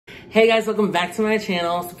Hey guys, welcome back to my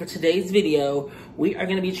channel. So for today's video, we are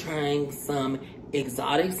gonna be trying some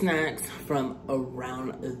exotic snacks from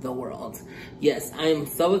around the world. Yes, I am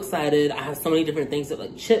so excited. I have so many different things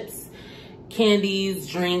like chips, candies,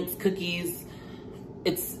 drinks, cookies.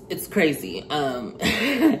 It's crazy.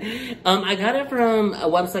 I got it from a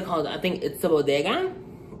website called, I think it's the Bodega.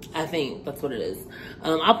 I think that's what it is.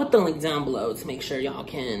 I'll put the link down below to make sure y'all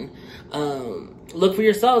can look for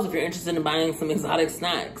yourselves if you're interested in buying some exotic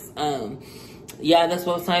snacks. Yeah, this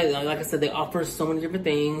website, like I said, they offer so many different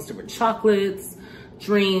things, different chocolates,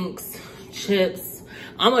 drinks, chips.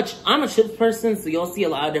 I'm a chips person, so you'll see a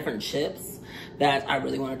lot of different chips that I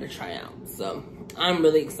really wanted to try out. So I'm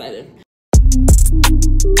really excited.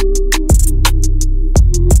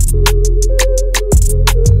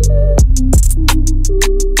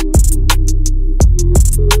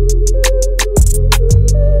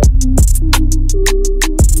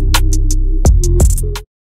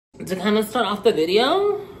 To kind of start off the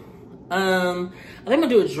video, I think I'm gonna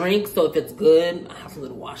do a drink, so if it's good, I have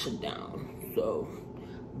to wash it down. So,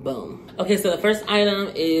 boom. Okay, so the first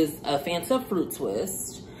item is a Fanta Fruit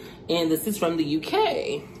Twist, and this is from the UK.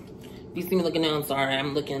 If you see me looking down, sorry,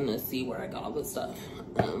 I'm looking to see where I got all this stuff.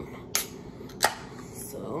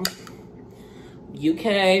 So,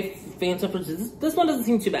 UK Fanta Fruit Twist. This one doesn't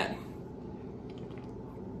seem too bad.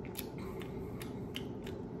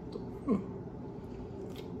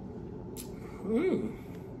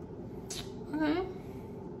 Okay.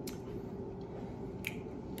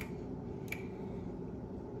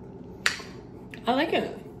 I like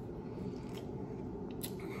it.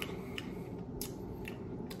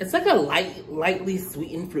 It's like a lightly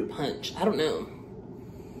sweetened fruit punch. I don't know.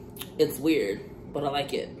 It's weird, but I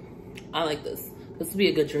like it. I like this. This would be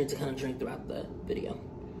a good drink to kind of drink throughout the video.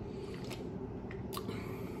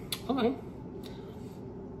 Okay.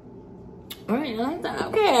 All right, I like that.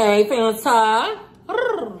 Okay, Fanta.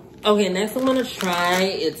 Okay, next I'm gonna try,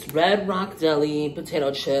 it's Red Rock Deli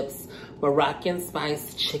potato chips, Moroccan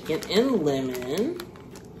spice chicken and lemon.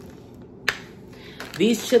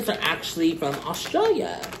 These chips are actually from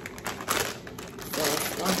Australia. So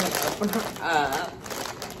let's go ahead and open her up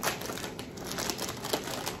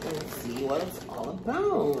and see what it's all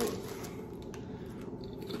about.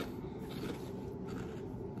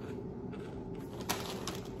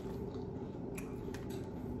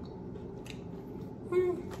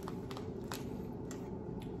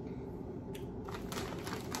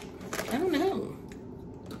 I don't know.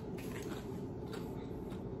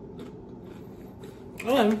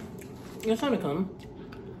 Okay, it's time to come.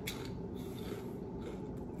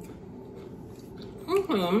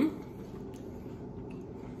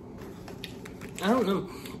 I don't know.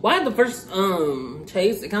 Why the first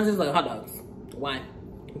taste, it kind of tastes like hot dogs. Why?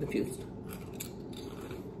 I'm confused.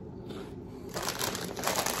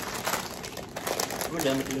 We're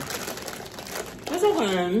done with you. That's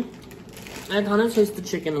okay. I kind of taste the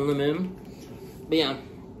chicken and lemon. But yeah, I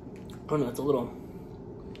don't know, it's a little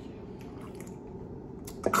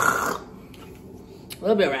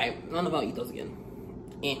bit right. I don't know if I'll eat those again.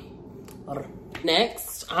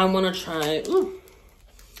 Next, I want to try,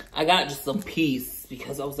 I got just a piece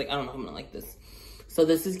because I was like, I don't know if I'm gonna like this. So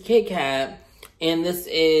this is Kit Kat, and this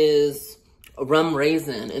is rum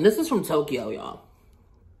raisin, and this is from Tokyo, y'all.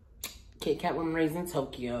 Kit Kat rum raisin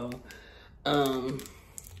Tokyo.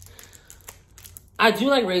 I do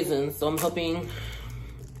like raisins, so I'm hoping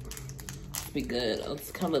it'll be good.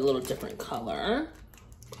 It's kind of a little different color.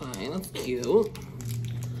 Okay, that's cute.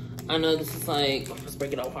 I know this is like, let's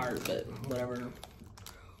break it all apart, but whatever.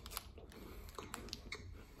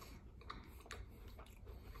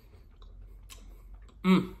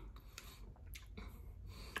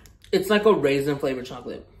 It's like a raisin flavored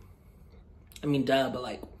chocolate. I mean, duh, but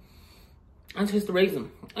like, I taste the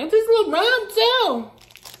raisin. I taste a little rum too.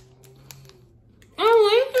 I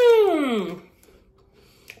like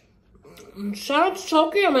them. Shout out to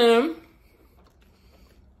Tokyo, man.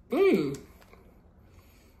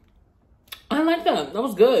 I like that. That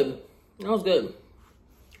was good. That was good.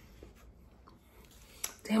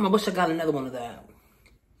 Damn, I wish I got another one of that.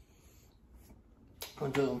 I'll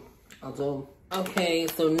do. Okay,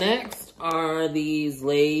 so next are these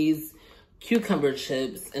Lay's cucumber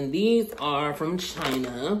chips, and these are from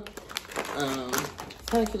China. It's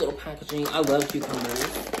kind of cute little packaging. I love cucumbers.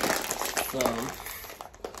 So,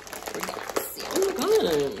 oh my god.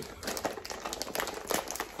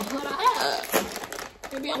 Hold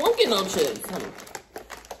up. Maybe I won't get no chips.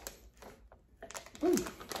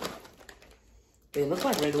 They look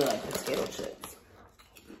like regular like potato chips.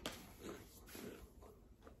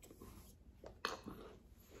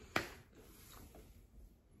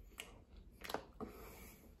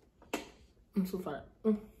 I'm so sorry.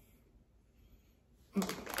 I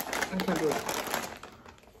can't do it.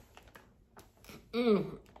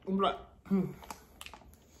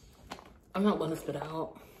 I'm not gonna spit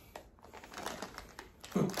out.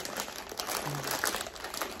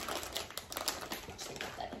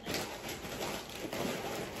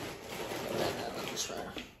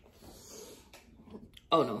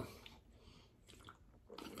 Oh no.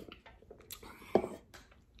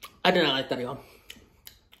 I did not like that at all.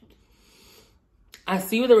 I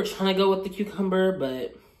see where they were trying to go with the cucumber,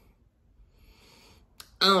 but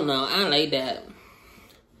I don't know. I don't like that.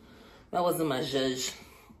 That wasn't my judge.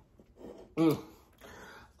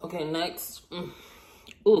 Okay, next.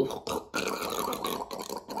 Ooh.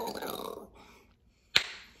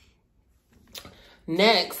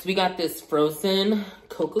 Next, we got this frozen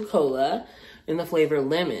Coca-Cola in the flavor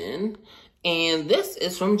lemon. And this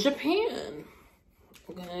is from Japan.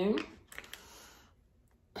 Okay.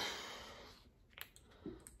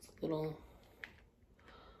 It's a little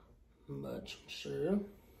much, I'm sure. I'm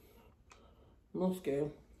a little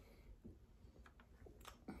scared.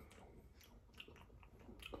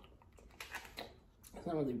 It's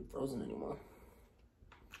not really frozen anymore.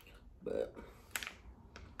 But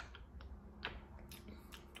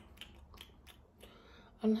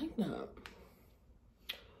I like that.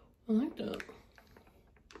 I like that.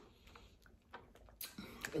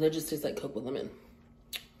 And it just tastes like Coke with lemon.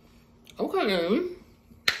 Okay.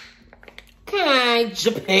 Okay,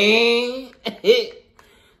 Japan.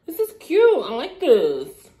 This is cute. I like this.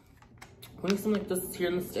 We need something like this here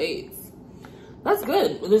in the States. That's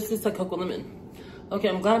good. This tastes like Coke with lemon. Okay,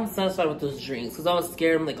 I'm glad I'm satisfied with those drinks. Because I was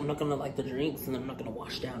scared. I'm like, I'm not going to like the drinks. And I'm not going to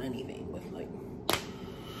wash down anything with like...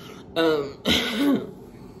 Okay.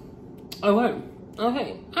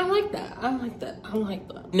 Okay, I like that. I like that. I like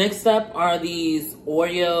that. Next up are these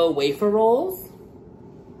Oreo wafer rolls.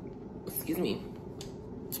 Excuse me.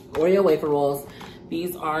 Oreo wafer rolls.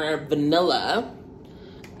 These are vanilla.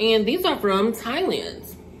 And these are from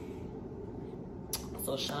Thailand.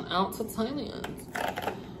 So shout out to Thailand.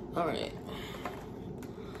 Alright.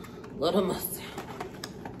 Little mustard.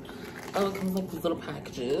 Oh, it comes like these little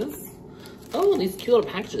packages. Oh, these cute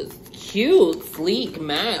little packages. Cute, sleek,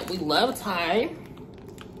 matte. We love Thai.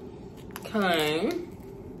 Okay. I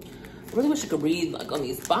really wish I could read like on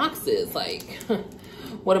these boxes. Like,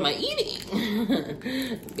 what am I eating?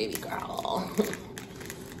 Baby girl.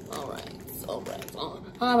 Alright, alright.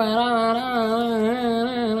 Alright.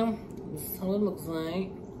 This is how it looks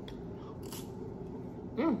like.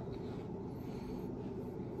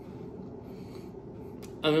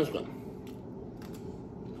 I'm just good.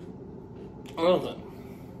 I'm really good.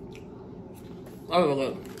 I'm really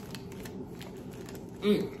good.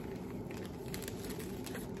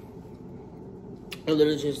 It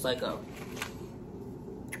literally tastes like a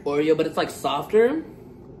Oreo, but it's like softer.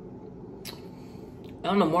 I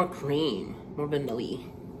don't know, more cream, more vanilla.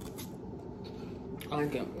 I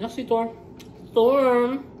like it. Yes, see Thor.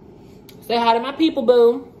 Thor, say hi to my people,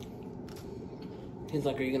 boo. He's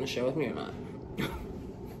like, are you gonna share with me or not?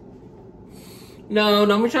 No,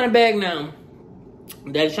 don't be trying to beg now.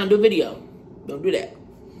 Daddy's trying to do a video. Don't do that.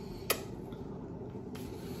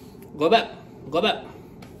 Go back. Go back.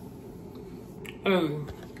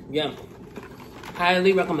 Yeah.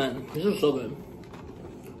 Highly recommend. This is so good.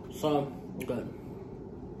 So good.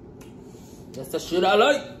 That's the shit I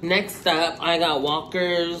like. Next up, I got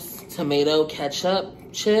Walker's tomato ketchup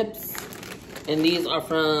chips. And these are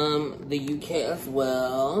from the UK as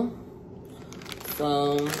well.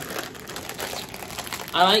 So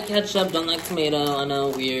I like ketchup, don't like tomato. I know,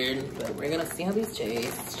 weird, but we're gonna see how these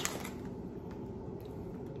taste.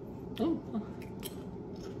 Oh.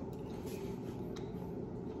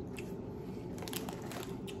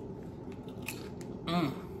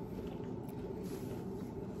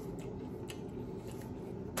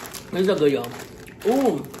 These are good, y'all.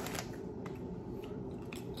 Ooh.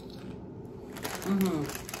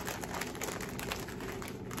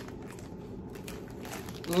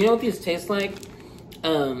 You know what these taste like?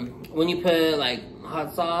 When you put like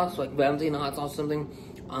hot sauce, like Valentino hot sauce or something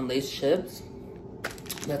on Lay's chips.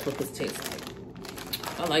 That's what this tastes like.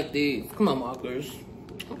 I like these. Come on, Walkers.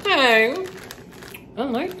 Okay. I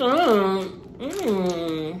like that.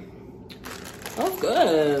 That's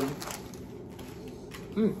good.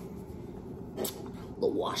 The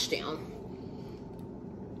wash down.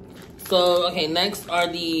 So, okay, next are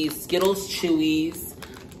the Skittles Chewies.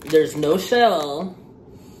 There's no shell.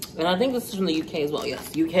 And I think this is from the UK as well.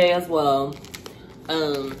 Yes, UK as well.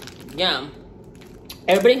 Yeah.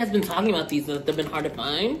 Everybody has been talking about these, that they've been hard to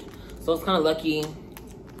find. So it's kind of lucky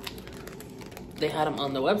they had them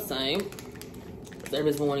on the website. Because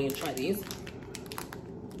everybody's been wanting to try these.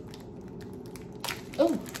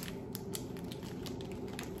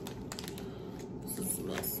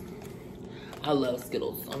 I love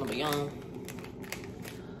Skittles. I don't know about y'all.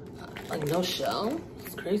 Like no shell?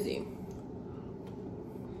 It's crazy.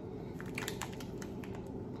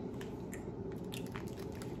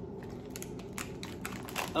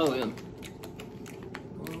 Oh yeah.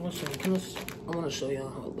 I want to show y'all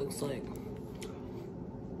how it looks like.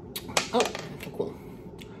 Oh, okay, cool.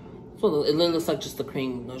 So it looks like just the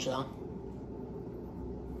cream, no shell.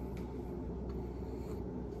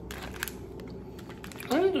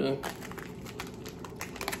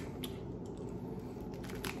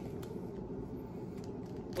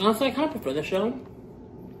 Honestly, I kind of prefer the shell.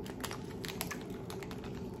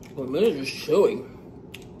 But it is just chewy.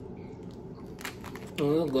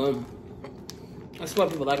 Oh, they're good. That's why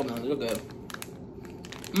people like them now. They're good.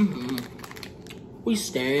 We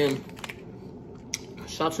stand.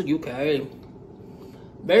 Shout to UK.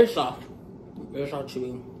 Very soft. Very soft,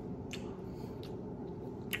 chewy.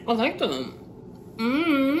 I like them.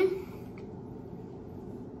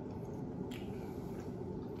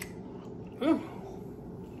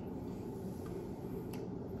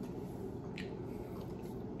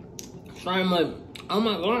 Sorry, I'm like, oh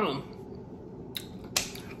my god.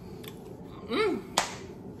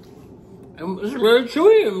 It's really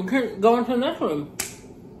chewy. We can't go on to the next one.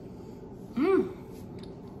 I'm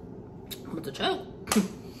about to check.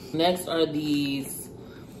 Next are these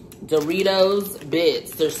Doritos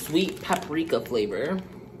Bits. They're sweet paprika flavor.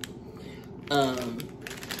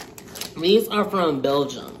 These are from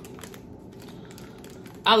Belgium.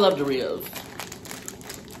 I love Doritos.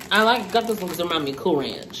 Got this one because it reminds me of Cool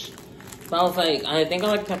Ranch. So I was like, I think I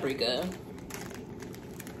like paprika.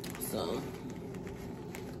 So.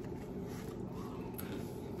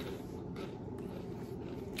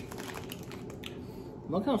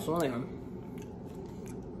 Look how small they are.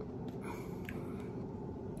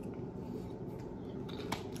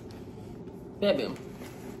 Baby.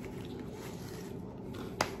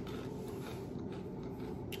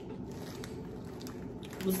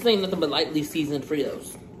 This ain't nothing but lightly seasoned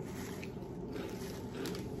Fritos.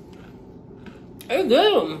 They're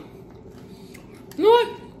good. You know what?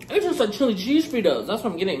 It's just like chili cheese Fritos. That's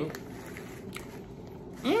what I'm getting.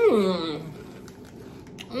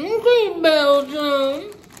 Okay,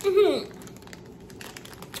 Belgium.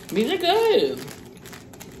 These are good.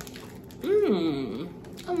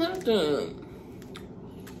 I like them.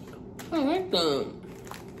 I like them.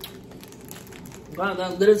 God,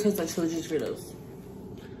 that literally tastes like chili cheese Fritos.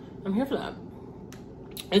 I'm here for that.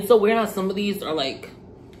 It's so weird how some of these are like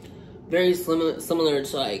very similar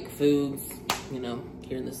to like foods, you know,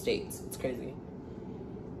 here in the States. It's crazy.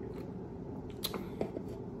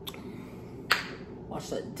 Wash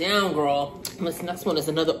that down, girl. This next one is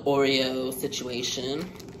another Oreo situation.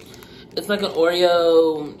 It's like an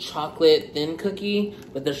Oreo chocolate thin cookie,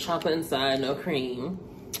 but there's chocolate inside, no cream.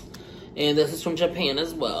 And this is from Japan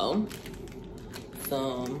as well.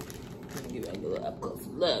 So, let me give you a little up close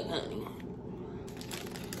look, honey.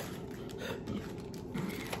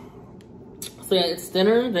 So yeah, it's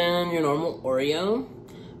thinner than your normal Oreo.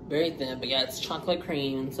 Very thin, but yeah, it's chocolate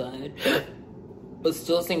cream inside. But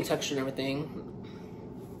still the same texture and everything.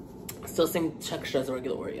 Still the same texture as a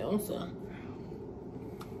regular Oreo, so.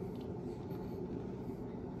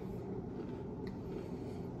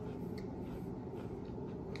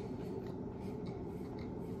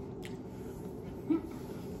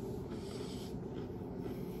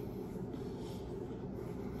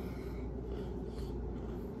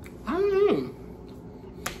 I don't know.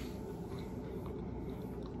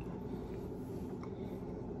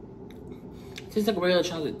 It tastes like a regular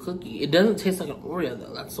chocolate cookie. It doesn't taste like an Oreo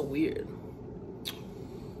though. That's so weird.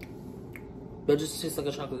 But it just tastes like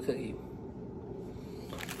a chocolate cookie.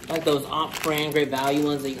 Like those off-brand Great Value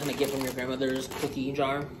ones that you kind of get from your grandmother's cookie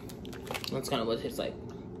jar. That's kind of what it tastes like.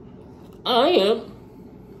 Oh yeah.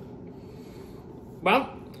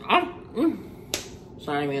 Well,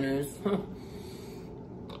 sorry, manners.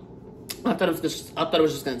 I thought it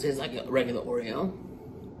was just gonna taste like a regular Oreo.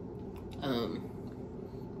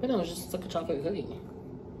 But no, it's just like a chocolate cookie.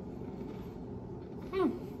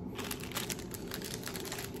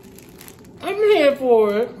 I'm here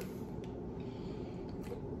for it.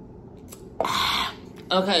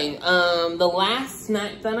 Okay, the last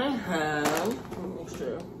snack that I have, let me make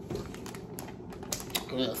sure.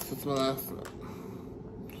 Yes, it's my last snack.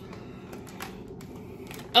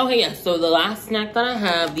 Okay, yeah, so the last snack that I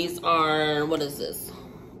have, these are, what is this?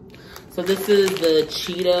 So this is the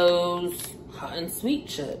Cheetos Hot and Sweet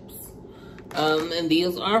Chips. And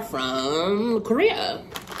these are from Korea.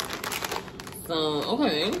 So,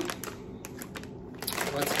 okay.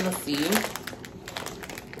 Let's gonna see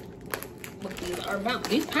what these are about.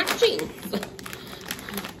 These packaging.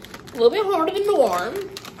 A little bit harder than norm.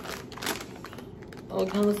 Oh, it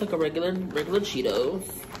kind of looks like a regular Cheetos.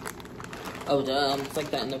 Oh, duh. It's like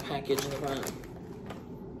that in the package in the front.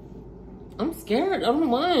 I'm scared. I don't know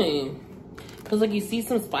why. Because, like, you see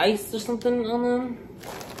some spice or something on them.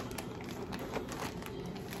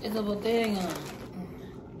 It's a bodega.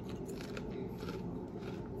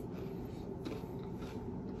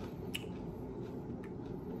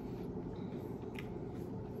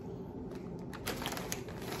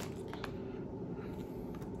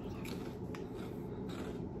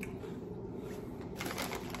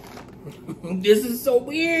 This is so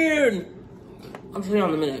weird. I'll tell you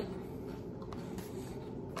in a minute.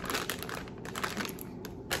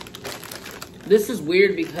 This is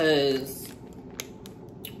weird because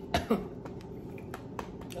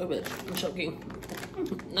oh bitch, I'm choking.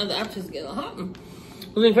 Now the after's getting hot. When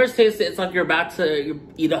you first taste it, it's like you're about to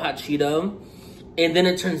eat a hot Cheeto, and then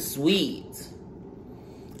it turns sweet.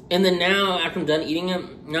 And then now, after I'm done eating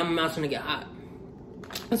it, now my mouth's gonna get hot.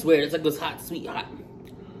 That's weird. It's like this hot, sweet, hot.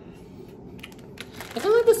 I kind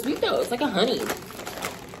of like the sweet though. It's like a honey.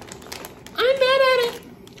 I'm bad at it.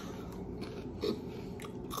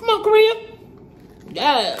 Come on, Korea.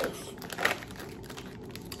 Yes.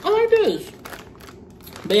 I like this.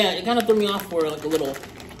 But yeah, it kind of threw me off for like a little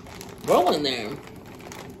roll in there.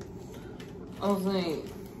 I was like,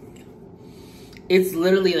 it's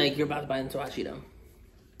literally like you're about to bite into a Cheeto.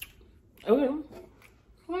 Okay.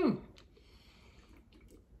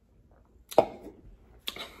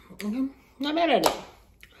 Okay. Not bad at it.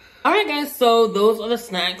 Alright guys, so those are the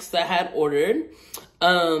snacks that I had ordered.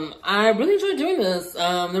 I really enjoyed doing this.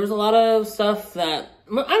 There was a lot of stuff that,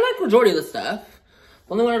 I like majority of the stuff.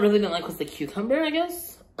 The only one I really didn't like was the cucumber, I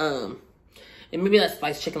guess. And maybe that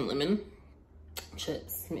spiced chicken lemon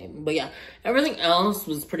chips, maybe. But yeah, everything else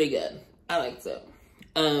was pretty good. I liked it.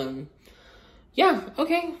 Yeah,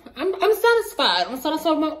 okay. I'm satisfied. I'm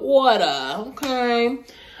satisfied with my order. Okay.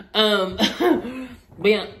 But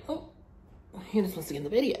yeah. Oh. He just wants to get in the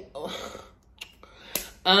video.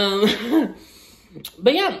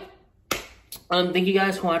 But yeah. Thank you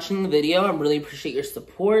guys for watching the video. I really appreciate your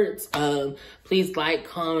support. Please like,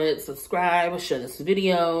 comment, subscribe, share this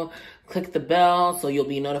video, click the bell so you'll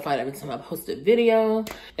be notified every time I post a video.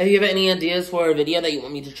 If you have any ideas for a video that you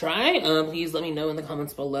want me to try, please let me know in the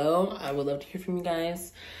comments below. I would love to hear from you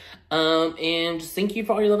guys. And just thank you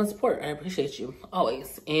for all your love and support. I appreciate you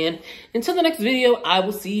always. And until the next video, I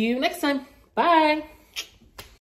will see you next time. Bye.